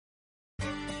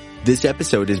This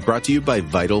episode is brought to you by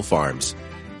Vital Farms.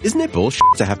 Isn't it bullshit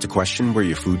to have to question where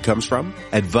your food comes from?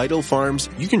 At Vital Farms,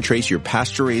 you can trace your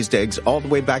pasture-raised eggs all the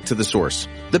way back to the source,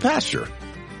 the pasture.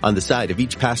 On the side of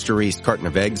each pasture-raised carton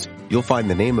of eggs, you'll find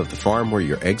the name of the farm where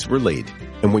your eggs were laid.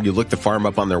 And when you look the farm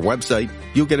up on their website,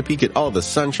 you'll get a peek at all the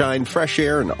sunshine, fresh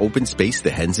air, and open space the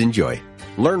hens enjoy.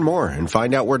 Learn more and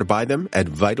find out where to buy them at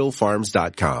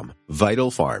vitalfarms.com.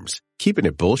 Vital Farms, keeping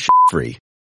it bullshit free.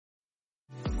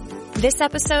 This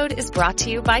episode is brought to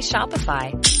you by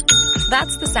Shopify.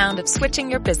 That's the sound of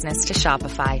switching your business to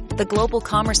Shopify, the global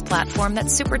commerce platform that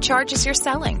supercharges your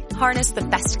selling. Harness the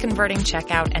best converting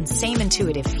checkout and same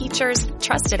intuitive features,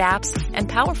 trusted apps, and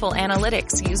powerful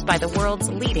analytics used by the world's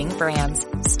leading brands.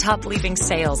 Stop leaving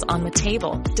sales on the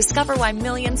table. Discover why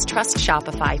millions trust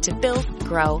Shopify to build,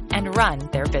 grow, and run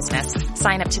their business.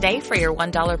 Sign up today for your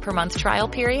 $1 per month trial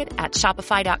period at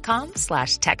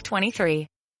shopify.com/tech23.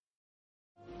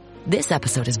 This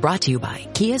episode is brought to you by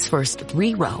Kia's first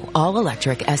 3-row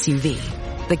all-electric SUV,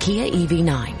 the Kia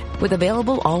EV9, with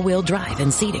available all-wheel drive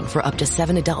and seating for up to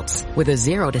 7 adults, with a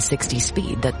 0 to 60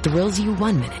 speed that thrills you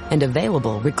 1 minute and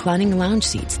available reclining lounge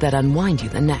seats that unwind you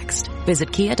the next.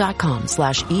 Visit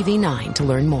kia.com/EV9 to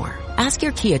learn more. Ask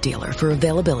your Kia dealer for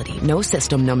availability. No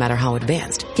system, no matter how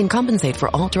advanced, can compensate for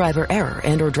all driver error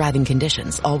and or driving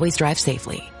conditions. Always drive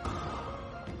safely.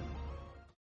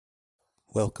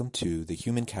 Welcome to the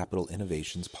Human Capital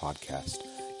Innovations Podcast,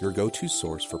 your go-to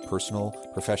source for personal,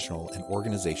 professional, and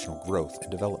organizational growth and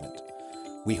development.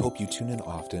 We hope you tune in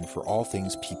often for all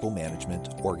things people management,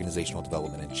 organizational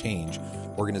development and change,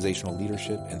 organizational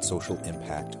leadership, and social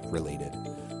impact related.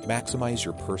 Maximize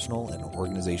your personal and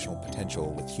organizational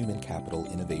potential with Human Capital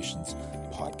Innovations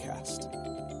Podcast.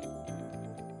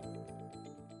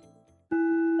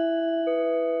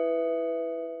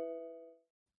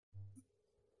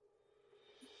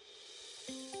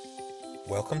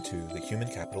 Welcome to the Human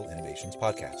Capital Innovations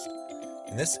Podcast.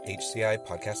 In this HCI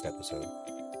podcast episode,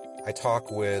 I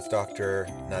talk with Dr.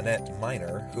 Nanette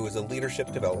Miner, who is a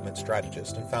leadership development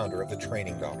strategist and founder of The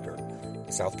Training Doctor,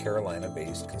 a South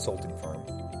Carolina-based consulting firm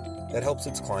that helps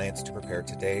its clients to prepare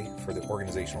today for the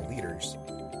organizational leaders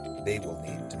they will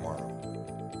need tomorrow.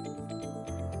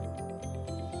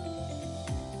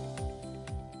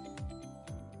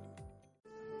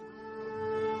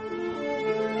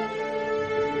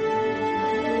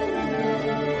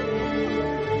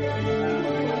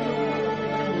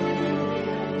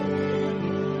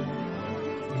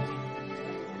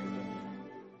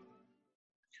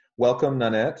 Welcome,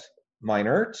 Nanette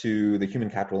Miner, to the Human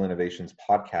Capital Innovations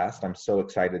Podcast. I'm so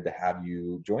excited to have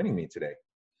you joining me today.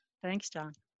 Thanks,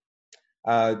 John.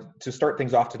 To start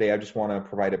things off today, I just want to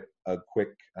provide a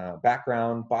quick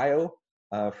background bio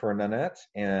for Nanette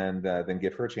and then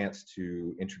give her a chance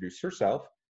to introduce herself.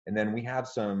 And then we have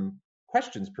some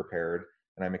questions prepared,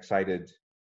 and I'm excited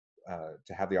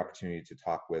to have the opportunity to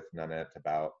talk with Nanette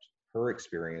about her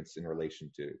experience in relation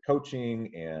to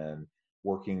coaching and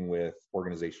working with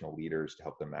organizational leaders to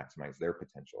help them maximize their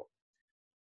potential.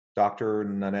 Dr.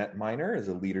 Nanette Miner is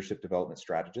a leadership development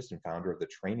strategist and founder of The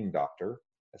Training Doctor,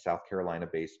 a South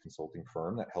Carolina-based consulting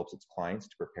firm that helps its clients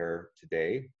to prepare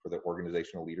today for the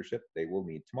organizational leadership they will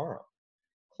need tomorrow.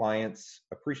 Clients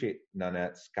appreciate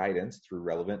Nanette's guidance through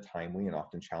relevant, timely, and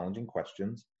often challenging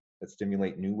questions that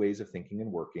stimulate new ways of thinking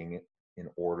and working in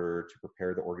order to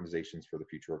prepare the organizations for the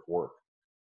future of work.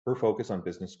 Her focus on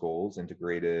business goals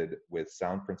integrated with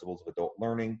sound principles of adult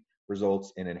learning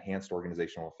results in enhanced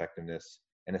organizational effectiveness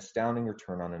and astounding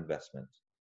return on investment.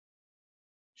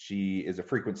 She is a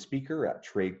frequent speaker at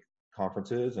trade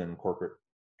conferences and corporate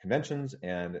conventions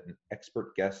and an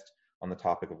expert guest on the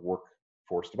topic of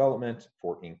workforce development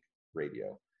for Inc.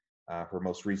 Radio. Her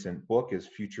most recent book is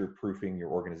Future-Proofing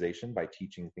Your Organization by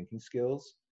Teaching Thinking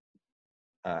Skills.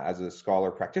 As a scholar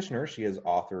practitioner, she has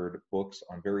authored books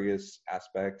on various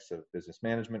aspects of business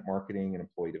management, marketing, and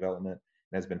employee development,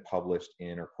 and has been published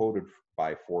in or quoted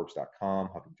by Forbes.com,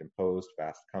 Huffington Post,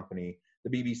 Fast Company,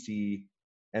 the BBC,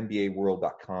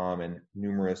 MBAworld.com, and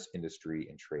numerous industry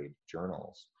and trade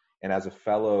journals. And as a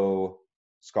fellow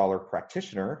scholar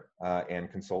practitioner and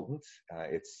consultant,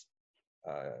 it's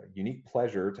a unique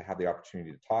pleasure to have the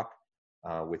opportunity to talk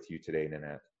with you today,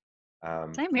 Nanette.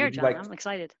 Same here, John. I'm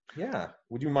excited. Yeah.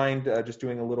 Would you mind just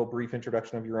doing a little brief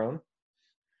introduction of your own?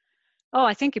 Oh,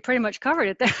 I think you pretty much covered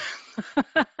it there.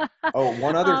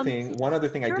 One other thing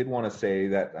sure. I did want to say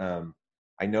that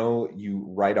I know you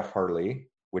ride a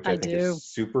Harley, which I think is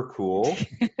super cool.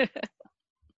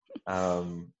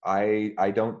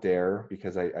 I don't dare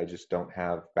because I just don't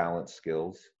have balance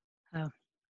skills. Oh.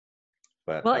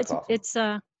 But well, that's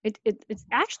awesome. it's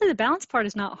actually, the balance part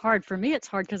is not hard for me. It's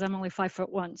hard because I'm only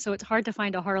 5'1", so it's hard to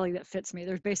find a Harley that fits me.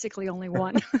 There's basically only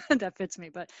one that fits me.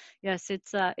 But yes,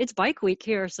 it's bike week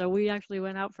here, so we actually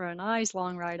went out for a nice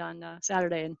long ride on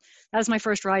Saturday, and that was my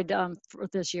first ride for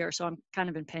this year. So I'm kind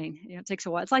of in pain. It takes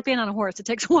a while. It's like being on a horse. It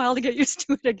takes a while to get used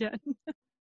to it again.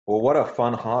 Well, what a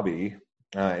fun hobby,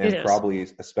 and It is. probably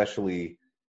especially,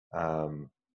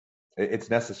 it's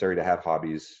necessary to have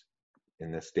hobbies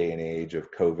in this day and age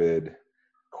of COVID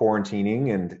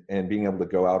quarantining, and being able to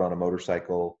go out on a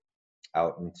motorcycle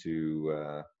out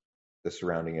into the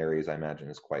surrounding areas, I imagine,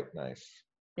 is quite nice.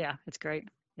 Yeah, it's great.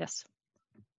 Yes.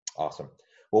 Awesome.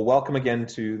 Well, welcome again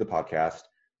to the podcast.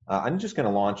 I'm just going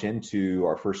to launch into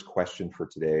our first question for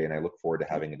today, and I look forward to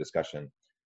having a discussion.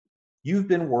 You've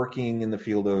been working in the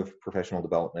field of professional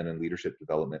development and leadership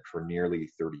development for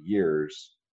nearly 30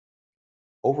 years.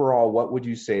 Overall, what would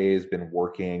you say has been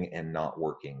working and not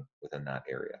working within that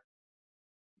area?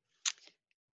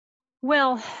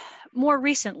 Well, more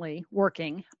recently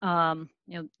working, as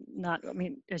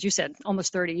you said,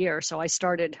 almost 30 years. So I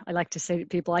like to say to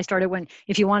people, I started when,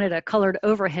 if you wanted a colored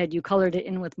overhead, you colored it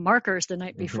in with markers the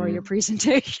night before your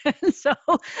presentation. So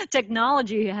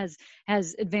technology has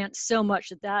advanced so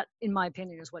much that, in my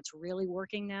opinion, is what's really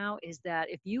working now, is that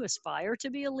if you aspire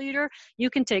to be a leader, you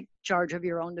can take charge of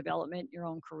your own development, your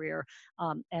own career,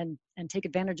 and take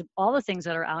advantage of all the things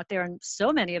that are out there. And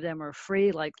so many of them are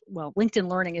free. Like, well, LinkedIn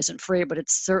Learning isn't free, but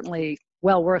it's certainly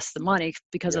well worth the money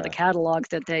because of the catalog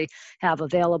that they have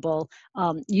available.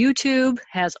 YouTube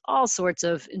has all sorts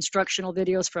of instructional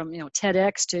videos, from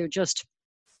TEDx to just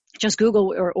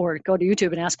Google or go to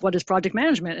YouTube and ask, what is project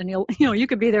management? And you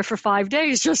could be there for 5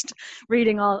 days just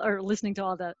reading or listening to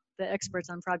all the experts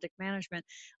on project management.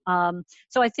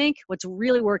 So I think what's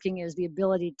really working is the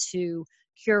ability to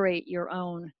curate your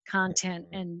own content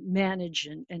and manage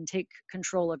and take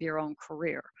control of your own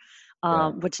career.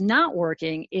 What's not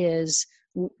working is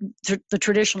the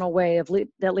traditional way of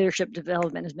that leadership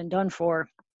development has been done for,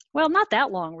 well, not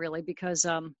that long really, because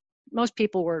most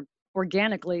people were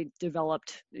organically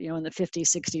developed, in the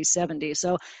 50s, 60s, 70s.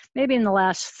 So maybe in the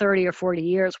last 30 or 40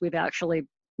 years, we've actually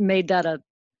made that a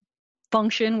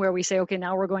function where we say, okay,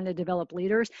 now we're going to develop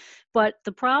leaders. But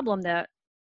the problem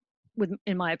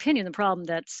in my opinion, the problem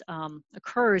that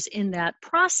occurs in that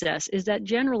process is that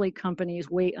generally companies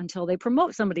wait until they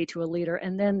promote somebody to a leader,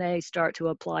 and then they start to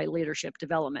apply leadership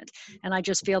development. And I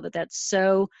just feel that that's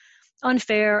so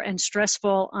unfair and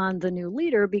stressful on the new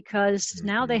leader, because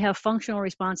now they have functional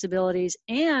responsibilities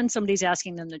and somebody's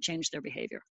asking them to change their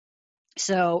behavior.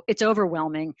 So it's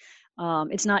overwhelming.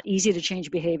 It's not easy to change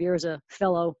behavior. As a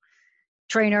fellow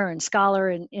trainer and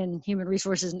scholar in human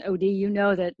resources and OD, you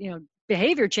know that,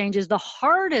 behavior change is the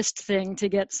hardest thing to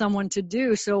get someone to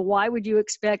do. So why would you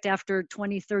expect after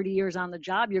 20, 30 years on the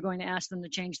job, you're going to ask them to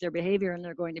change their behavior and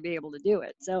they're going to be able to do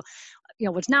it? So,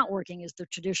 what's not working is the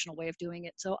traditional way of doing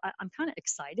it. So I'm kind of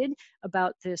excited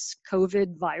about this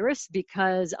COVID virus,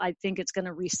 because I think it's going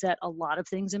to reset a lot of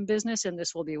things in business, and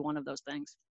this will be one of those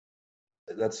things.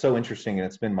 That's so interesting, and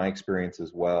it's been my experience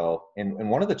as well. And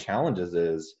one of the challenges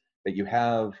is that you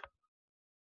have,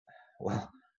 well,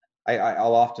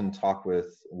 I'll often talk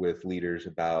with leaders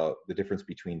about the difference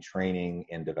between training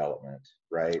and development,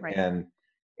 right?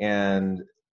 And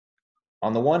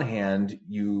on the one hand,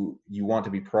 you want to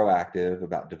be proactive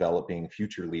about developing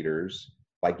future leaders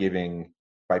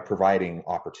by providing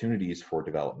opportunities for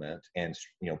development, and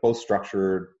both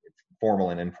structured,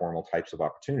 formal and informal types of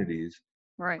opportunities.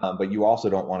 Right. But you also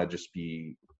don't want to just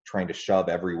be trying to shove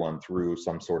everyone through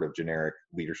some sort of generic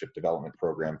leadership development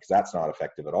program, because that's not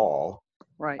effective at all.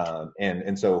 Right.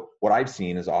 And so what I've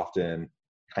seen is often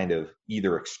kind of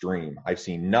either extreme. I've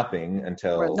seen nothing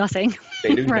until nothing.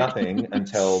 They do right. nothing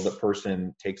until the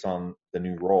person takes on the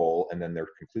new role, and then they're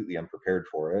completely unprepared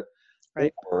for it.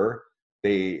 Right. Or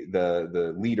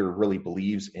the leader really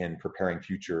believes in preparing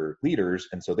future leaders,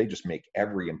 and so they just make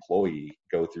every employee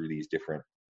go through these different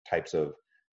types of,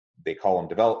 they call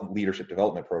them leadership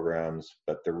development programs,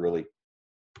 but they're really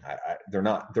they're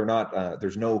not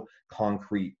there's no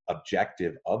concrete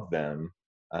objective of them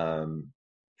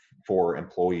for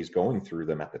employees going through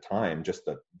them at the time. Just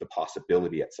the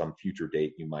possibility at some future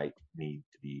date you might need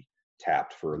to be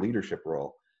tapped for a leadership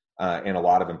role, and a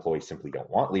lot of employees simply don't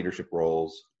want leadership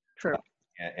roles. True.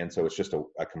 And so it's just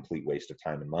a complete waste of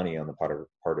time and money on the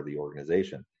part of the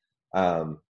organization.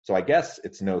 So I guess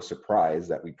it's no surprise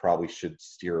that we probably should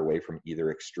steer away from either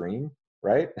extreme,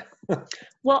 right?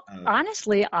 Well,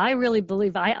 honestly, I really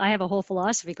believe, I have a whole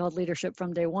philosophy called leadership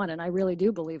from day one, and I really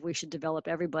do believe we should develop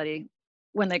everybody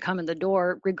when they come in the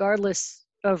door, regardless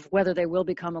of whether they will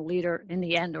become a leader in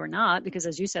the end or not, because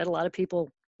as you said, a lot of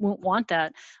people won't want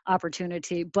that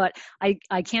opportunity. But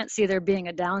I can't see there being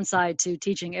a downside to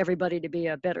teaching everybody to be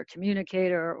a better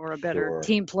communicator or a better Sure.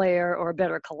 team player or a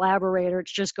better collaborator.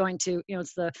 It's just going to,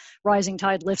 it's the rising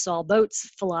tide lifts all boats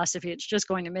philosophy. It's just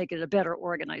going to make it a better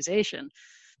organization.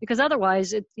 Because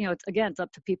otherwise, it's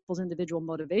up to people's individual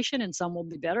motivation, and some will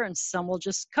be better and some will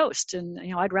just coast. And,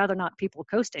 I'd rather not people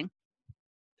coasting.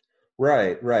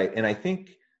 Right. And I think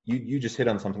you just hit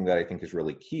on something that I think is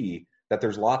really key, that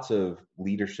there's lots of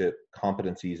leadership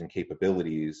competencies and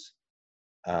capabilities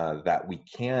that we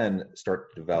can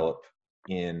start to develop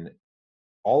in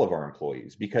all of our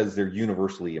employees because they're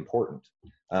universally important.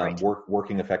 Right.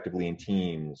 Working effectively in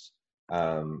teams,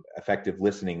 effective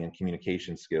listening and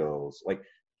communication skills, like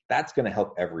that's going to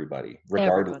help everybody,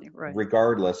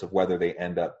 regardless of whether they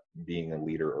end up being a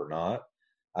leader or not.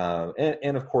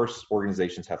 And of course,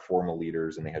 organizations have formal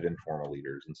leaders and they have informal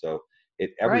leaders. And so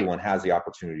everyone has the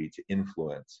opportunity to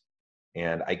influence.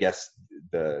 And I guess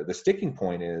the sticking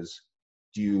point is,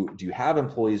 do you have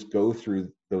employees go through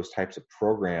those types of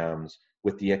programs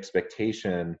with the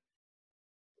expectation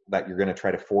that you're going to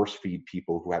try to force feed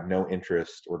people who have no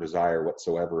interest or desire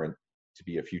whatsoever to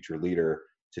be a future leader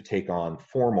to take on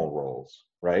formal roles,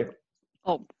 right?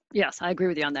 Oh, yes, I agree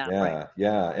with you on that.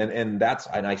 Yeah. And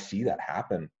I see that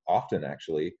happen often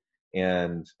actually.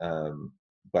 And,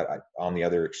 but on the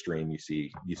other extreme, you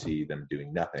see them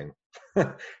doing nothing.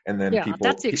 And then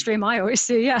that's the extreme I always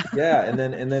see. Yeah. Yeah. And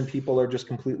then people are just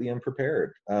completely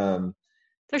unprepared. There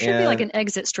should be like an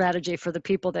exit strategy for the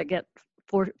people that get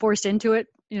forced into it,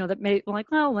 that may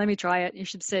like, well, let me try it. You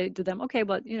should say to them, okay,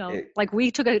 but like we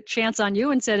took a chance on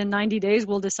you and said in 90 days,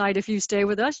 we'll decide if you stay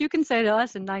with us. You can say to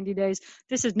us in 90 days,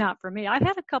 this is not for me. I've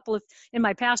had a couple of, in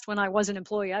my past, when I was an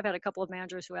employee, I've had a couple of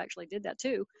managers who actually did that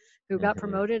too, who got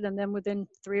promoted. And then within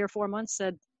 3 or 4 months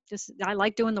said, I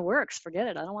like doing the works. Forget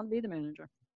it. I don't want to be the manager.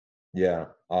 Yeah.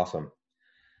 Awesome.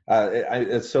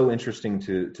 It's so interesting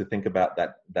to think about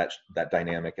that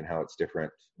dynamic and how it's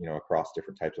different, across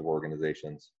different types of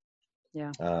organizations.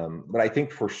 Yeah. But I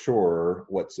think for sure,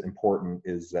 what's important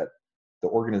is that the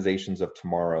organizations of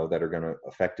tomorrow that are going to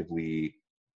effectively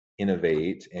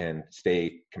innovate and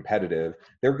stay competitive,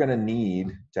 they're going to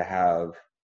need to have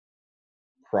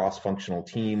cross-functional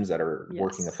teams that are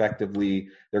working effectively.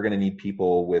 They're going to need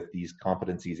people with these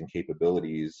competencies and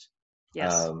capabilities.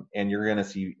 Yes. And you're going to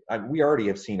see, we already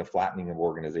have seen a flattening of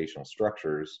organizational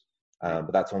structures,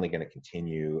 but that's only going to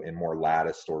continue in more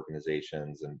latticed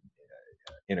organizations and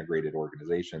integrated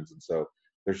organizations. And so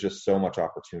there's just so much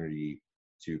opportunity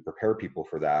to prepare people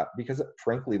for that, because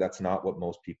frankly, that's not what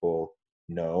most people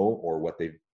know or what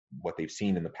they've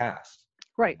seen in the past.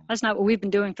 Right. That's not what we've been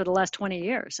doing for the last 20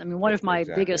 years. I mean, one of my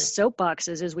biggest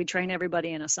soapboxes is we train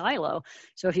everybody in a silo.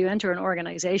 So if you enter an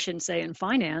organization, say in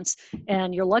finance,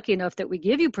 and you're lucky enough that we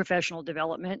give you professional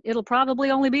development, it'll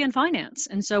probably only be in finance.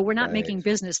 And so we're not making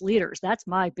business leaders. That's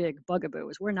my big bugaboo,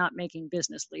 is we're not making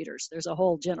business leaders. There's a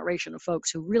whole generation of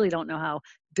folks who really don't know how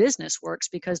business works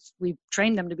because we've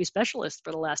trained them to be specialists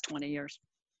for the last 20 years.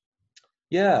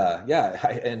 Yeah.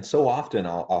 And so often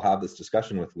I'll have this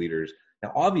discussion with leaders.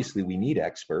 Now, obviously, we need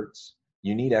experts.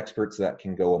 You need experts that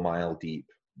can go a mile deep,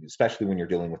 especially when you're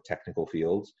dealing with technical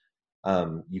fields.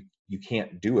 You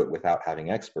can't do it without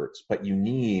having experts, but you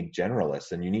need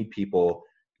generalists and you need people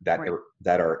that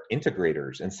are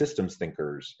integrators and systems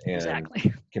thinkers and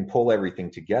can pull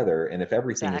everything together. And if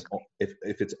everything is,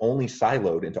 if it's only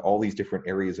siloed into all these different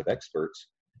areas of experts,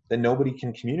 then nobody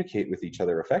can communicate with each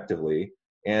other effectively.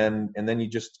 And then you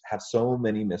just have so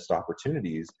many missed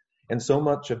opportunities. And so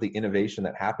much of the innovation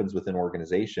that happens within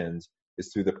organizations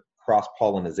is through the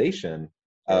cross-pollination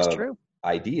of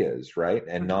ideas, right?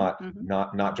 And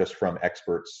not just from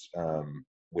experts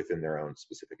within their own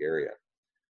specific area.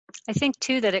 I think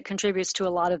too that it contributes to a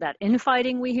lot of that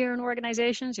infighting we hear in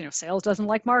organizations. Sales doesn't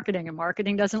like marketing, and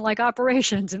marketing doesn't like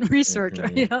operations and research.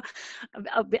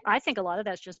 I think a lot of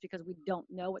that's just because we don't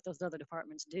know what those other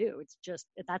departments do. It's just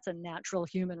that's a natural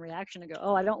human reaction to go,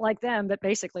 oh, I don't like them, but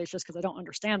basically it's just because I don't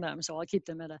understand them, so I'll keep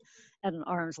them at an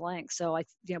arm's length. So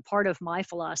part of my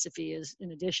philosophy is,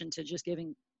 in addition to just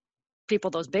giving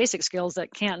people those basic skills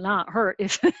that can't not hurt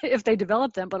if they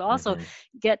develop them, but also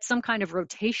get some kind of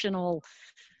rotational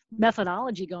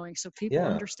methodology going so people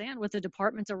understand what the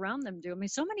departments around them do. I mean,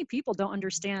 so many people don't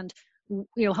understand,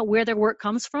 where their work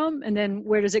comes from, and then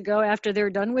where does it go after they're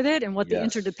done with it, and what the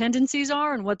interdependencies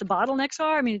are and what the bottlenecks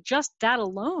are. I mean, just that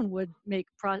alone would make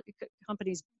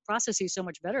companies' processes so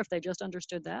much better if they just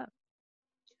understood that.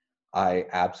 I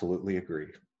absolutely agree.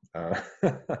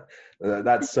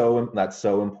 That's so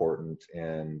important,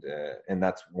 and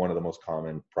that's one of the most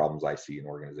common problems I see in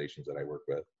organizations that I work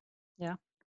with. Yeah.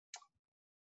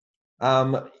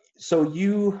 So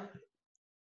you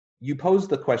posed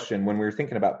the question when we were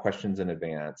thinking about questions in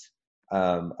advance,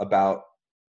 about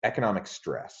economic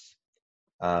stress.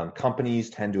 Companies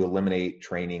tend to eliminate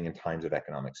training in times of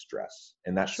economic stress,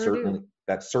 and that's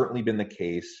certainly been the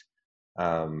case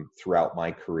throughout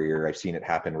my career. I've seen it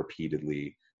happen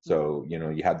repeatedly. So,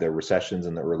 you had the recessions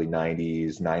in the early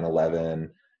 90s, 9/11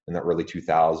 in the early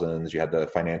 2000s. You had the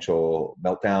financial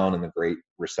meltdown and the Great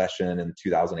Recession in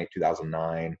 2008,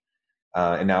 2009.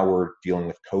 And now we're dealing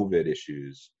with COVID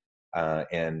issues,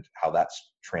 and how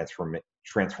that's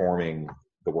transforming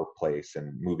the workplace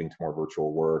and moving to more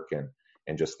virtual work,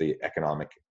 and just the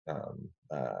economic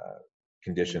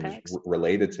conditions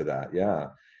related to that. Yeah.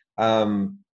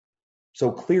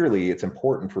 So clearly it's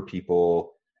important for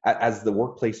people, as the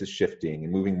workplace is shifting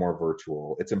and moving more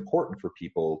virtual, it's important for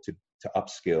people to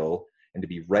upskill and to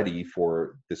be ready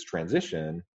for this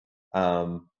transition.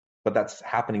 But that's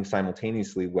happening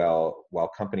simultaneously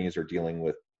while companies are dealing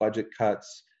with budget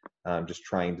cuts, just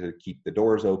trying to keep the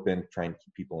doors open, trying to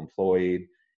keep people employed.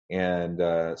 And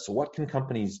so what can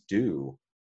companies do?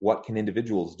 What can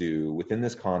individuals do within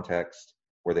this context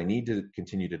where they need to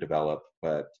continue to develop,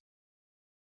 but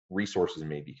resources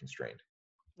may be constrained?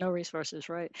 No resources,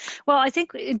 right. Well, I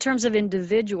think in terms of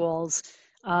individuals,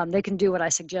 they can do what I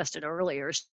suggested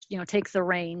earlier, take the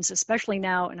reins, especially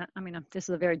now. And I mean, this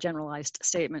is a very generalized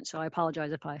statement, so I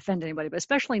apologize if I offend anybody, but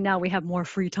especially now we have more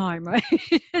free time, right?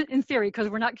 In theory, because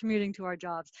we're not commuting to our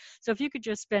jobs. So if you could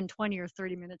just spend 20 or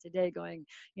 30 minutes a day going,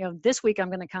 this week I'm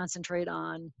going to concentrate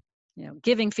on,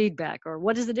 giving feedback, or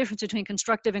what is the difference between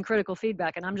constructive and critical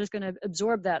feedback? And I'm just going to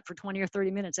absorb that for 20 or 30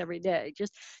 minutes every day.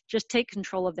 Just take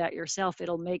control of that yourself.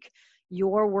 It'll make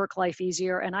your work life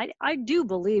easier. And I do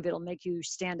believe it'll make you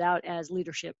stand out as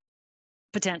leadership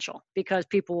potential, because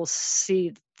people will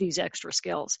see these extra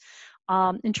skills.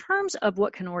 In terms of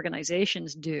what can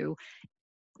organizations do,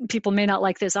 people may not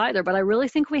like this either, but I really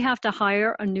think we have to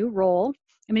hire a new role.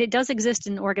 I mean, it does exist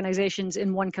in organizations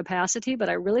in one capacity, but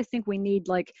I really think we need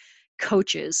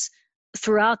coaches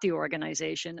throughout the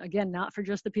organization. Again, not for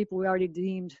just the people we already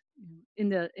deemed in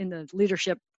the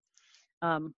leadership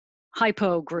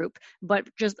hypo group, but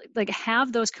just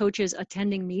have those coaches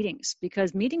attending meetings,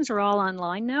 because meetings are all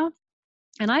online now.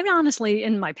 And I've honestly,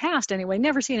 in my past anyway,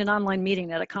 never seen an online meeting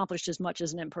that accomplished as much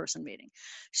as an in-person meeting.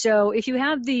 So if you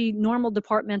have the normal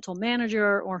departmental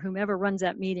manager or whomever runs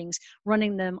that meetings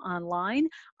running them online,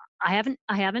 I haven't,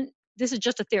 this is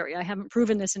just a theory, I haven't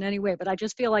proven this in any way, but I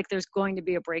just feel like there's going to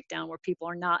be a breakdown where people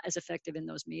are not as effective in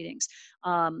those meetings.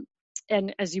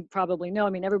 And as you probably know, I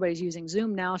mean, everybody's using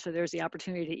Zoom now, so there's the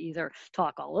opportunity to either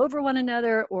talk all over one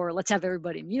another, or let's have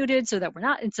everybody muted so that we're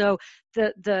not. And so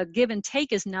the give and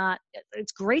take is not,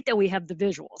 it's great that we have the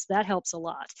visuals. That helps a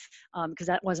lot, because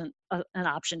that wasn't an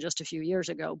option just a few years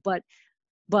ago. But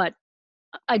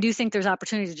I do think there's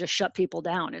opportunity to just shut people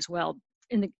down as well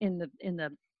in the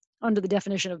under the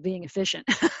definition of being efficient.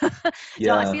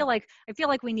 Yeah. So I feel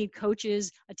like we need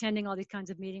coaches attending all these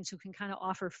kinds of meetings who can kind of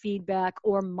offer feedback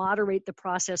or moderate the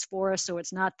process for us, so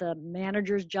it's not the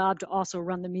manager's job to also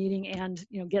run the meeting and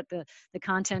get the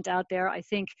content out there. I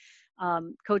think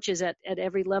coaches at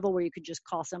every level, where you could just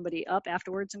call somebody up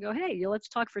afterwards and go, hey, let's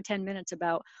talk for 10 minutes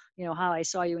about how I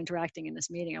saw you interacting in this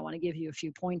meeting. I want to give you a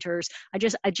few pointers. I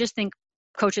just think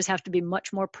coaches have to be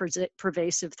much more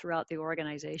pervasive throughout the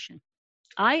organization.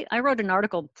 I wrote an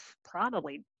article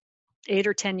probably 8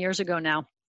 or 10 years ago now,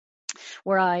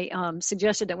 where I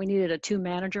suggested that we needed a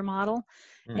 2-manager model.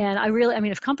 And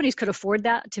if companies could afford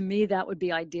that, to me, that would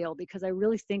be ideal, because I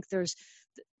really think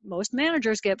most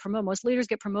managers get promoted, most leaders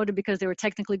get promoted because they were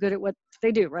technically good at what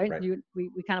they do, right?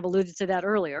 We kind of alluded to that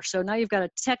earlier. So now you've got a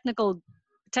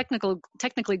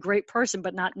technically great person,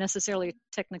 but not necessarily a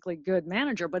technically good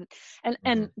manager. But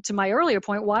and to my earlier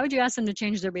point, why would you ask them to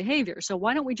change their behavior? So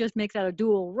why don't we just make that a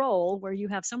dual role, where you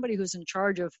have somebody who's in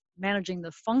charge of managing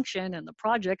the function and the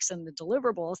projects and the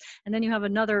deliverables, and then you have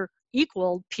another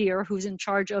equal peer who's in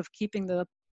charge of keeping the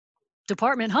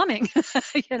department humming,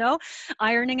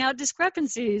 ironing out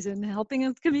discrepancies and helping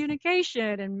with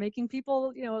communication and making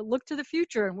people, look to the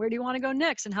future and where do you want to go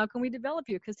next and how can we develop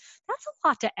you? Because that's a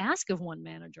lot to ask of one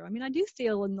manager. I mean, I do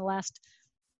feel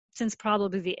since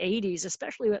probably the 80s,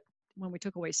 especially when we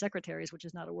took away secretaries, which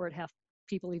is not a word half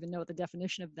people even know what the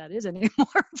definition of that is anymore.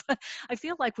 But I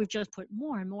feel like we've just put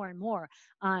more and more and more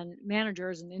on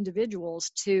managers and individuals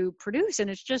to produce, and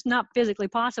it's just not physically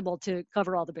possible to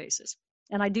cover all the bases.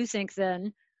 And I do think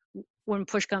then when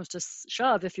push comes to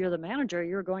shove, if you're the manager,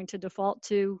 you're going to default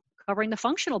to covering the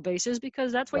functional bases,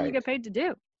 because that's what you Right. get paid to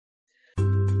do.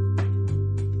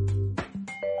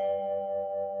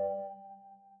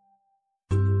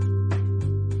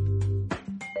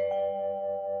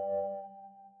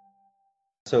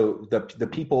 So the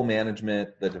people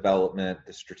management, the development,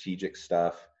 the strategic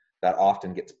stuff, that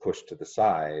often gets pushed to the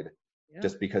side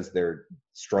just because they're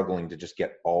struggling to just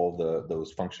get all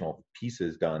those functional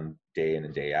pieces done day in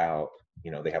and day out.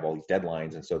 They have all these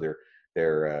deadlines, and so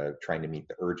they're trying to meet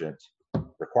the urgent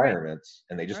requirements,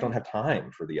 and they just don't have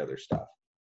time for the other stuff.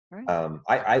 Right.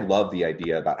 I love the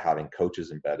idea about having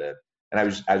coaches embedded, and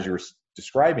as you were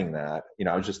describing that,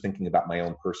 I was just thinking about my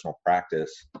own personal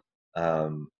practice.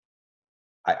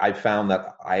 I found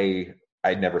that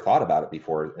I'd never thought about it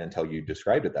before until you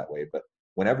described it that way. But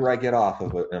whenever I get off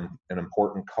of an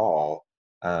important call,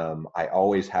 I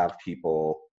always have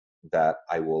people that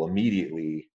I will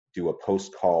immediately do a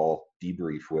post-call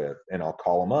debrief with, and I'll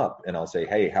call them up and I'll say,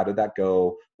 hey, how did that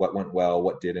go? What went well?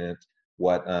 What didn't?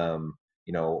 What,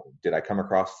 did I come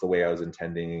across the way I was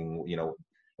intending?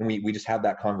 And we just have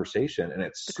that conversation, and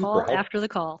it's The super call helpful. after the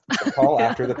call. The call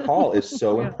after the call is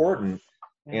so important.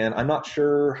 Yeah. And I'm not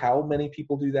sure how many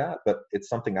people do that, but it's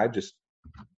something I've just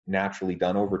naturally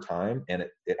done over time, and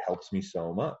it helps me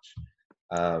so much.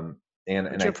 And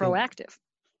you're proactive.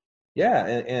 Yeah,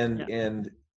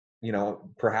 and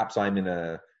perhaps I'm in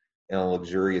a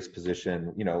luxurious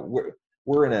position.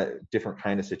 We're in a different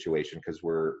kind of situation because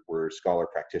we're scholar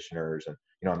practitioners, and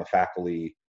I'm a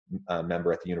faculty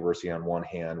member at the university on one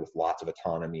hand with lots of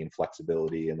autonomy and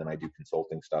flexibility, and then I do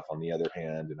consulting stuff on the other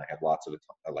hand, and I have lots of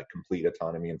complete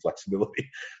autonomy and flexibility.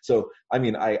 So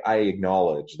I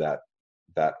acknowledge that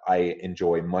I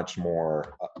enjoy much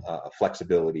more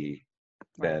flexibility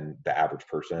than the average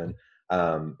person,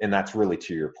 and that's really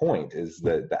to your point, is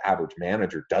that the average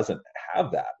manager doesn't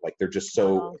have that. They're just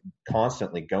so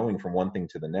constantly going from one thing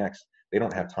to the next, they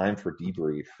don't have time for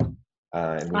debrief.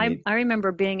 I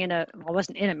remember being I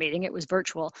wasn't in a meeting, it was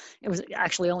virtual. It was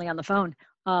actually only on the phone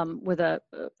with a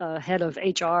head of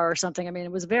HR or something. It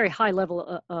was a very high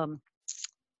level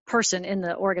person in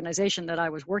the organization that I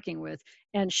was working with.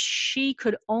 And she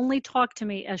could only talk to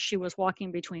me as she was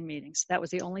walking between meetings. That was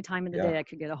the only time in the day I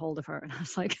could get a hold of her. And I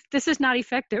was like, this is not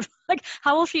effective.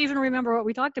 How will she even remember what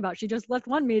we talked about? She just left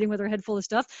one meeting with her head full of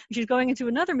stuff, and she's going into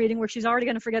another meeting where she's already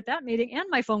going to forget that meeting and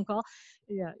my phone call.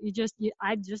 Yeah,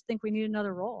 I just think we need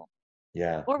another role.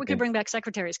 Yeah. Or we could bring back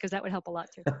secretaries, because that would help a lot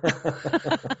too.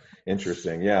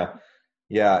 Interesting. Yeah.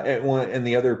 Yeah. And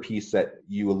the other piece that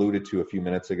you alluded to a few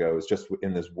minutes ago is just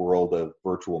in this world of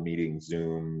virtual meetings,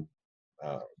 Zoom,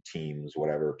 Teams,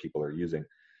 whatever people are using,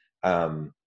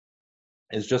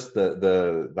 is just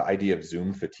the idea of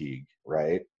Zoom fatigue,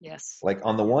 right? Yes.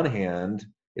 On the one hand,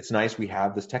 it's nice we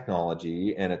have this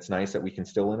technology, and it's nice that we can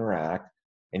still interact.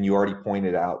 And you already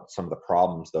pointed out some of the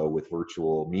problems, though, with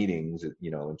virtual meetings,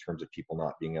 in terms of people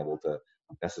not being able to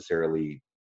necessarily,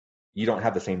 you don't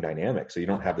have the same dynamic, so you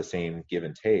don't have the same give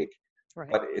and take. Right.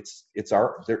 But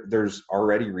there's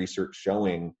already research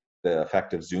showing the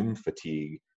effect of Zoom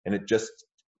fatigue, and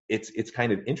it's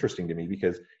kind of interesting to me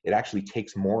because it actually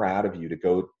takes more out of you to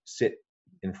go sit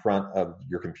in front of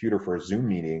your computer for a Zoom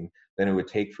meeting than it would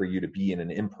take for you to be in an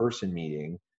in-person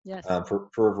meeting. Yes.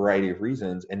 For a variety of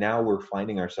reasons. And now we're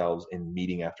finding ourselves in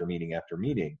meeting after meeting after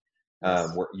meeting,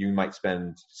 where you might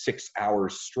spend 6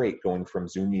 hours straight going from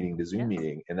Zoom meeting to Zoom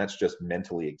meeting, and that's just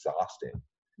mentally exhausting.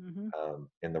 Mm-hmm.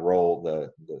 And the role,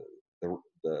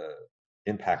 the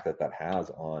impact that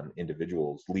has on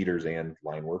individuals, leaders, and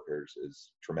line workers is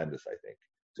tremendous, I think.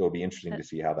 So it'll be interesting to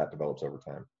see how that develops over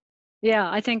time. Yeah,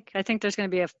 I think there's going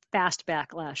to be a fast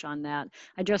backlash on that.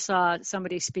 I just saw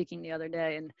somebody speaking the other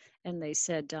day, and they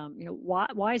said,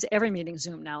 why is every meeting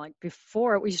Zoom now?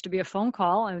 Before it used to be a phone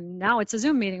call, and now it's a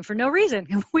Zoom meeting for no reason.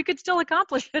 We could still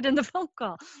accomplish it in the phone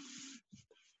call.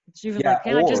 It's even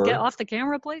can I just get off the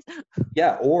camera, please?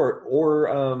 Yeah,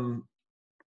 or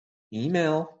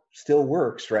email still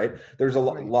works, right? There's a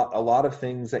lot of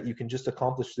things that you can just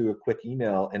accomplish through a quick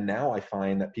email. And now I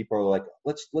find that people are like,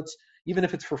 let's even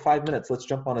if it's for 5 minutes, let's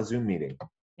jump on a Zoom meeting,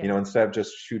 instead of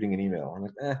just shooting an email. I'm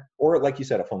like, or like you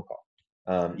said, a phone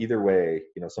call. Either way,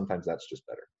 sometimes that's just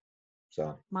better.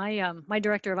 So my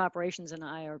director of operations and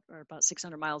I are about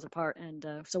 600 miles apart, and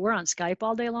so we're on Skype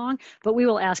all day long. But we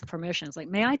will ask permissions,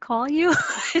 may I call you?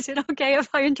 Is it okay if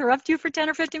I interrupt you for 10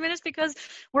 or 15 minutes, because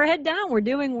we're head down, we're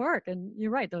doing work? And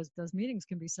you're right, those meetings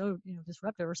can be so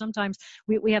disruptive. Or sometimes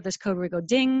we have this code where we go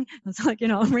ding. It's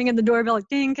ringing the doorbell,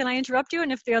 ding. Can I interrupt you?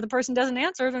 And if the other person doesn't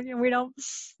answer, we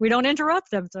don't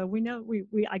interrupt them. So we know we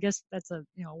I guess that's a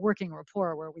working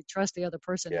rapport where we trust the other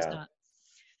person is not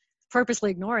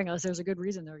purposely ignoring us. There's a good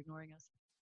reason they're ignoring us.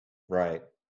 Right.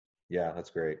 Yeah, that's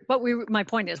great. But my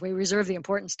point is, we reserve the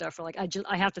important stuff for like,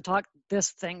 I have to talk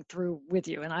this thing through with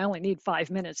you, and I only need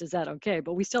 5 minutes. Is that okay?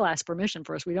 But we still ask permission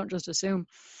first. We don't just assume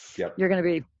Yep. you're going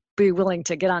to be willing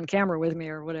to get on camera with me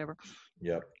or whatever.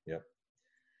 Yep.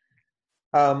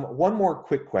 One more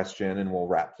quick question, and we'll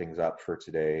wrap things up for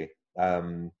today.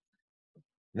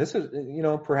 This is,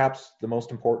 perhaps the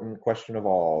most important question of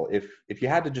all. If you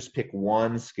had to just pick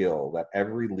one skill that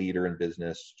every leader in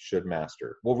business should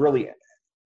master, well, really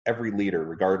every leader,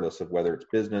 regardless of whether it's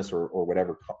business or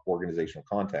whatever organizational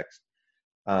context,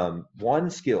 one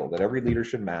skill that every leader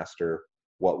should master,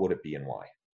 what would it be and why?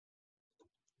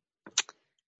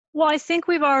 Well, I think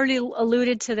we've already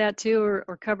alluded to that too,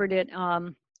 or covered it.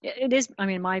 It is, I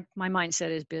mean, my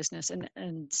mindset is business.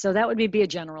 And so that would be a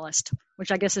generalist,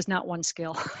 which I guess is not one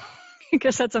skill. I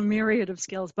guess that's a myriad of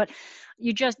skills. But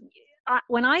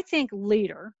when I think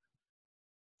leader,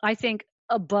 I think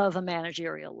above a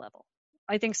managerial level.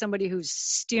 I think somebody who's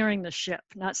steering the ship,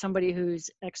 not somebody who's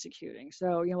executing.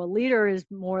 So, a leader is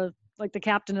more like the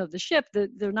captain of the ship.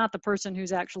 They're not the person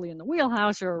who's actually in the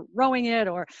wheelhouse or rowing it,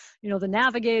 or, the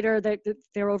navigator.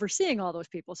 They're overseeing all those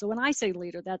people. So when I say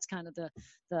leader, that's kind of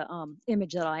the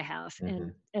image that I have. Mm-hmm.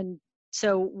 And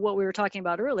so what we were talking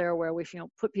about earlier, where we've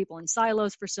put people in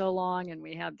silos for so long, and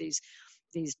we have these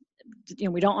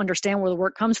we don't understand where the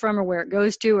work comes from or where it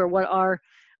goes to or what our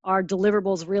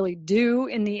deliverables really do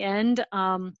in the end.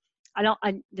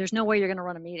 There's no way you're going to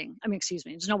run a meeting.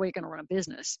 There's no way you're going to run a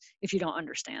business if you don't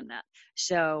understand that.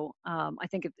 So I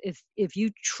think if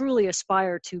you truly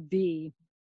aspire to be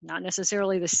not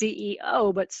necessarily the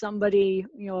CEO, but somebody,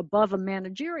 above a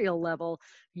managerial level,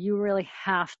 you really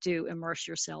have to immerse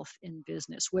yourself in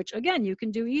business, which again, you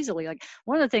can do easily. Like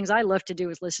one of the things I love to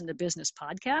do is listen to business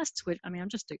podcasts, which, I'm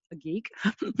just a geek.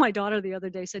 My daughter the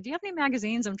other day said, do you have any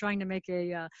magazines? I'm trying to make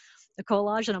a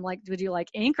collage. And I'm like, would you like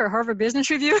Inc. or Harvard Business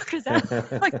Review? Because that's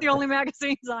like the only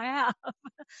magazines I have.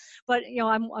 But,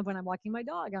 when I'm walking my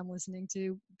dog, I'm listening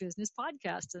to business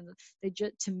podcasts, and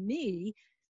to me,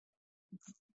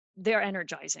 they're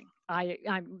energizing.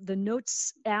 The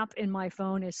notes app in my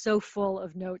phone is so full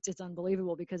of notes. It's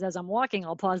unbelievable, because as I'm walking,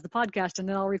 I'll pause the podcast and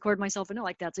then I'll record myself and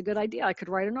like, that's a good idea. I could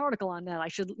write an article on that. I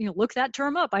should, look that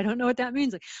term up. I don't know what that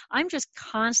means. Like, I'm just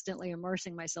constantly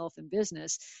immersing myself in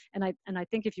business. And I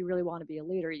think if you really want to be a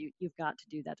leader, you've got to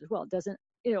do that as well. It doesn't,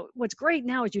 what's great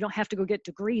now is you don't have to go get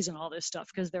degrees and all this stuff,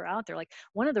 because they're out there. Like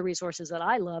one of the resources that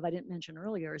I love, I didn't mention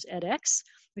earlier, is edX,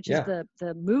 which is the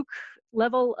MOOC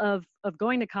level of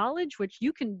going to college, which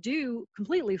you can do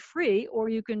completely free, or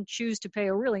you can choose to pay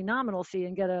a really nominal fee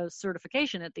and get a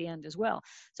certification at the end as well.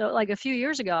 So like a few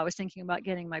years ago, I was thinking about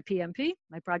getting my PMP,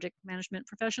 my project management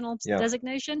professional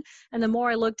designation. And the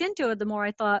more I looked into it, the more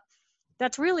I thought,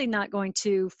 that's really not going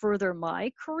to further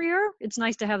my career. It's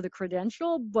nice to have the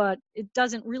credential, but it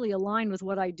doesn't really align with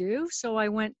what I do. So I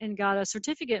went and got a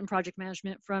certificate in project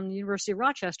management from the University of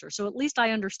Rochester. So at least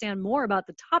I understand more about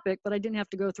the topic, but I didn't have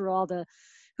to go through all the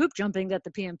hoop jumping that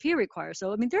the PMP requires.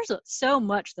 So, there's so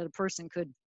much that a person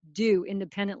could do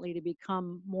independently to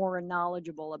become more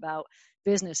knowledgeable about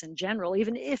business in general,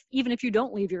 even if you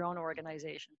don't leave your own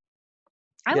organization.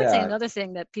 I would say another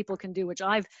thing that people can do, which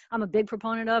I'm a big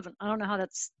proponent of, and I don't know how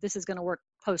this is going to work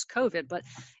post-COVID, but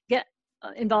get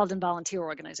involved in volunteer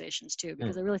organizations too,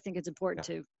 because I really think it's important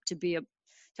to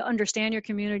understand your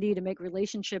community, to make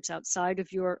relationships outside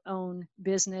of your own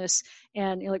business.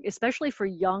 And especially for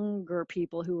younger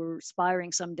people who are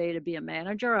aspiring someday to be a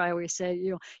manager, I always say,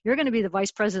 you're going to be the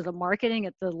vice president of marketing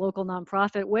at the local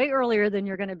nonprofit way earlier than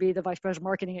you're going to be the vice president of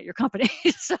marketing at your company.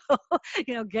 So,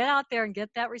 get out there and get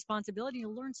that responsibility.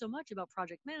 You'll learn so much about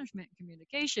project management and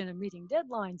communication and meeting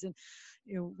deadlines and,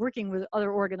 working with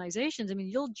other organizations.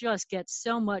 You'll just get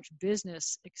so much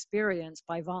business experience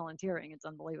by volunteering. It's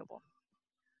unbelievable.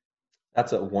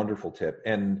 That's a wonderful tip.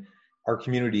 And our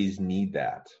communities need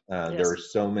that. Yes. There are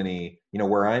so many,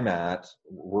 where I'm at,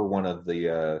 we're one of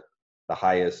the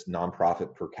highest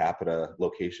nonprofit per capita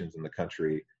locations in the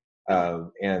country.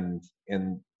 And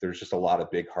there's just a lot of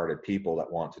big-hearted people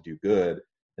that want to do good,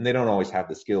 and they don't always have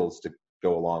the skills to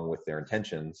go along with their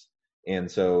intentions. And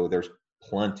so there's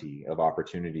plenty of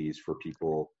opportunities for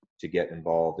people to get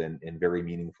involved in very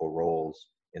meaningful roles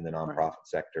in the nonprofit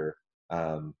sector.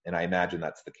 And I imagine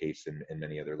that's the case in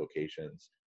many other locations.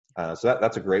 So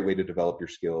that's a great way to develop your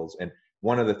skills. And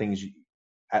one of the things,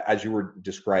 as you were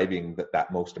describing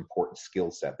that most important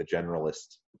skill set, the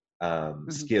generalist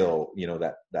skill,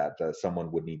 that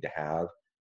someone would need to have,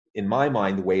 in my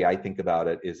mind, the way I think about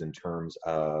it is in terms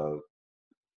of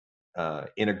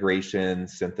integration,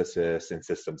 synthesis, and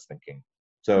systems thinking.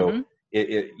 So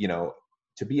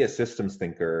to be a systems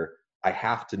thinker, I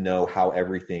have to know how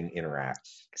everything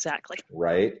interacts. Exactly.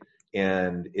 Right.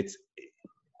 And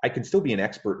I can still be an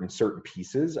expert in certain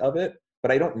pieces of it,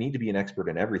 but I don't need to be an expert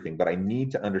in everything, but I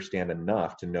need to understand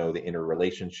enough to know the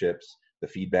interrelationships, the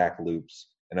feedback loops,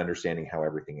 and understanding how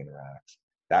everything interacts.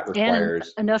 That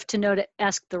requires enough to know to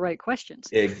ask the right questions.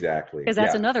 Exactly. Because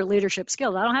that's another leadership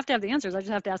skill. I don't have to have the answers. I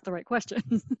just have to ask the right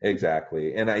questions.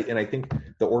 Exactly. And I think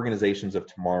the organizations of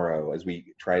tomorrow, as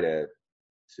we try to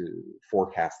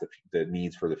forecast the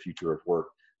needs for the future of work,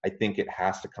 I think it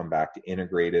has to come back to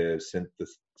integrative,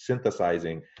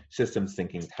 synthesizing, systems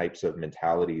thinking types of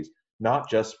mentalities, not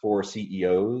just for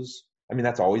CEOs. I mean,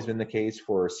 that's always been the case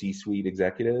for C-suite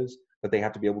executives, but they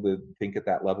have to be able to think at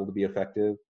that level to be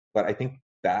effective. But I think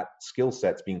that skill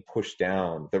set's being pushed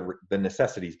down, the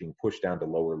necessities being pushed down to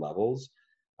lower levels.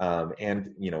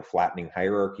 And, flattening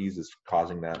hierarchies is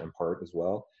causing that in part as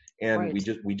well. And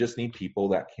right. we just need people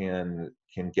that can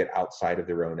get outside of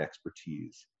their own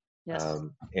expertise. Yes.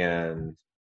 And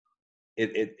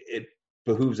it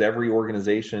behooves every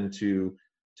organization to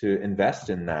invest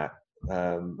in that.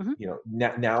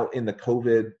 Now in the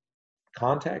COVID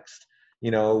context,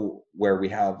 where we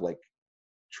have like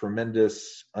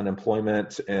tremendous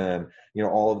unemployment and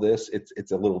all of this,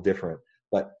 it's a little different.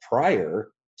 But prior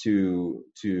to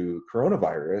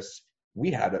coronavirus, we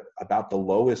had about the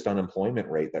lowest unemployment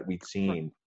rate that we'd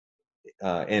seen,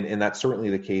 and that's certainly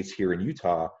the case here in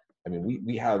Utah. I mean,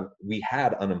 we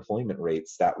had unemployment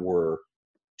rates that were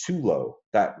too low.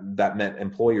 That meant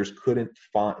employers couldn't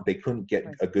get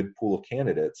a good pool of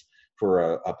candidates for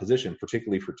a position,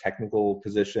 particularly for technical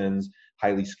positions,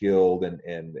 highly skilled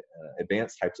and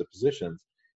advanced types of positions.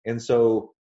 And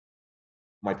so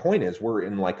my point is, we're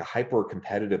in like a hyper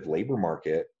competitive labor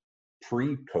market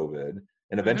pre-COVID,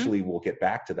 and eventually we'll get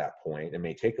back to that point. It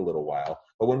may take a little while,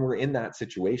 but when we're in that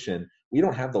situation, we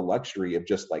don't have the luxury of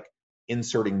just like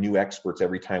inserting new experts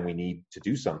every time we need to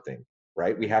do something,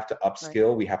 right? We have to upskill,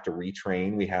 right. We have to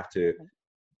retrain, we have to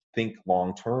think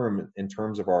long-term in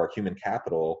terms of our human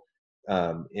capital,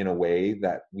 in a way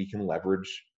that we can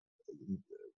leverage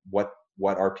what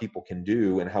our people can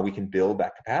do and how we can build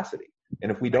that capacity.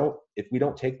 And if we don't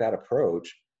take that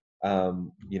approach,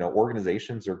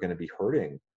 organizations are going to be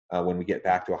hurting when we get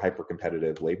back to a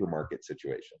hyper-competitive labor market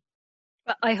situation.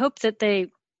 I hope that they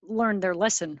learned their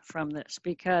lesson from this,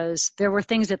 because there were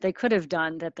things that they could have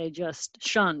done that they just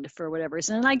shunned for whatever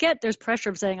reason. And I get there's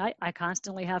pressure of saying I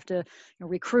constantly have to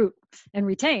recruit and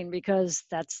retain, because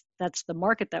that's the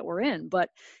market that we're in. But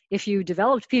if you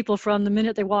developed people from the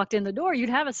minute they walked in the door, you'd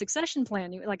have a succession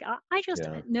plan. I just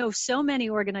know so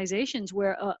many organizations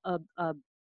where a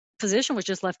position was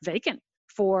just left vacant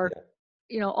for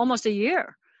almost a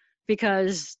year,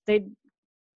 because they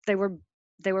were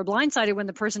blindsided when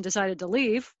the person decided to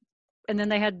leave, and then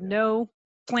they had no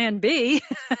plan B,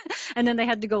 and then they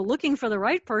had to go looking for the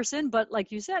right person. But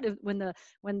like you said, when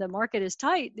the market is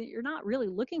tight, you're not really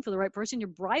looking for the right person. You're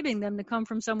bribing them to come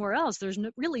from somewhere else. There's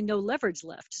really no leverage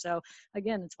left. So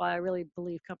again, it's why I really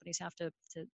believe companies have to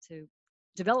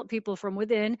develop people from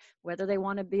within, whether they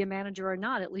want to be a manager or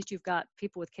not. At least you've got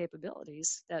people with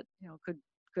capabilities that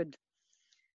could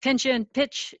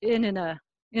pitch in a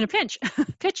pinch.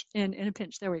 Pitch in a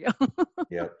pinch. There we go.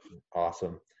 Yeah,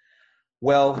 awesome.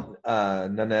 Well,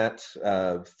 Nanette,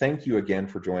 thank you again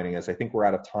for joining us. I think we're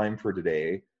out of time for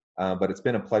today, but it's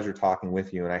been a pleasure talking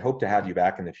with you, and I hope to have you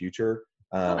back in the future.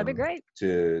 That'd be great.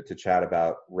 To chat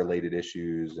about related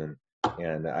issues,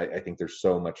 and I think there's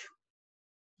so much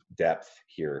depth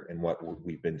here in what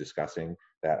we've been discussing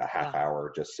that a half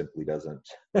hour just simply doesn't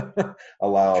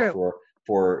allow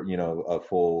for a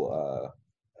full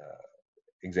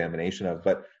examination of.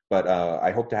 But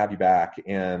I hope to have you back,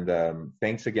 and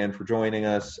thanks again for joining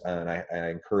us. And I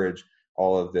encourage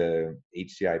all of the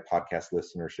HCI podcast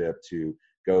listenership to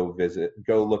go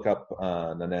look up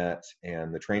Nanette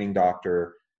and the Training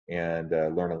Doctor, and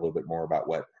learn a little bit more about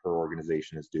what her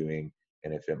organization is doing,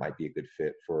 and if it might be a good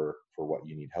fit for what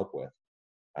you need help with.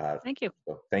 Thank you.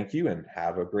 So thank you, and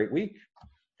have a great week.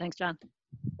 Thanks, John.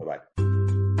 Bye-bye.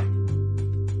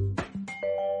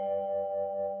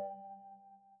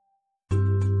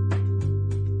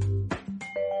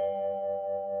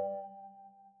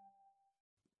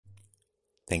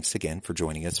 Thanks again for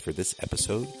joining us for this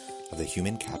episode of the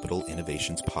Human Capital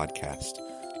Innovations Podcast.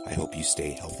 I hope you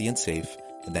stay healthy and safe,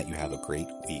 and that you have a great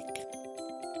week.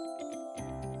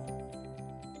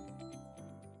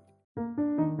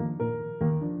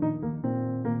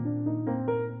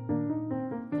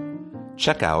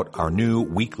 Check out our new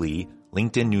weekly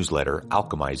LinkedIn newsletter,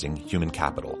 Alchemizing Human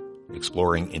Capital,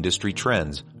 exploring industry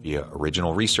trends via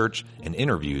original research and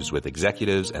interviews with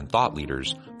executives and thought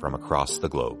leaders from across the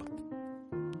globe.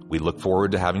 We look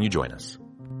forward to having you join us.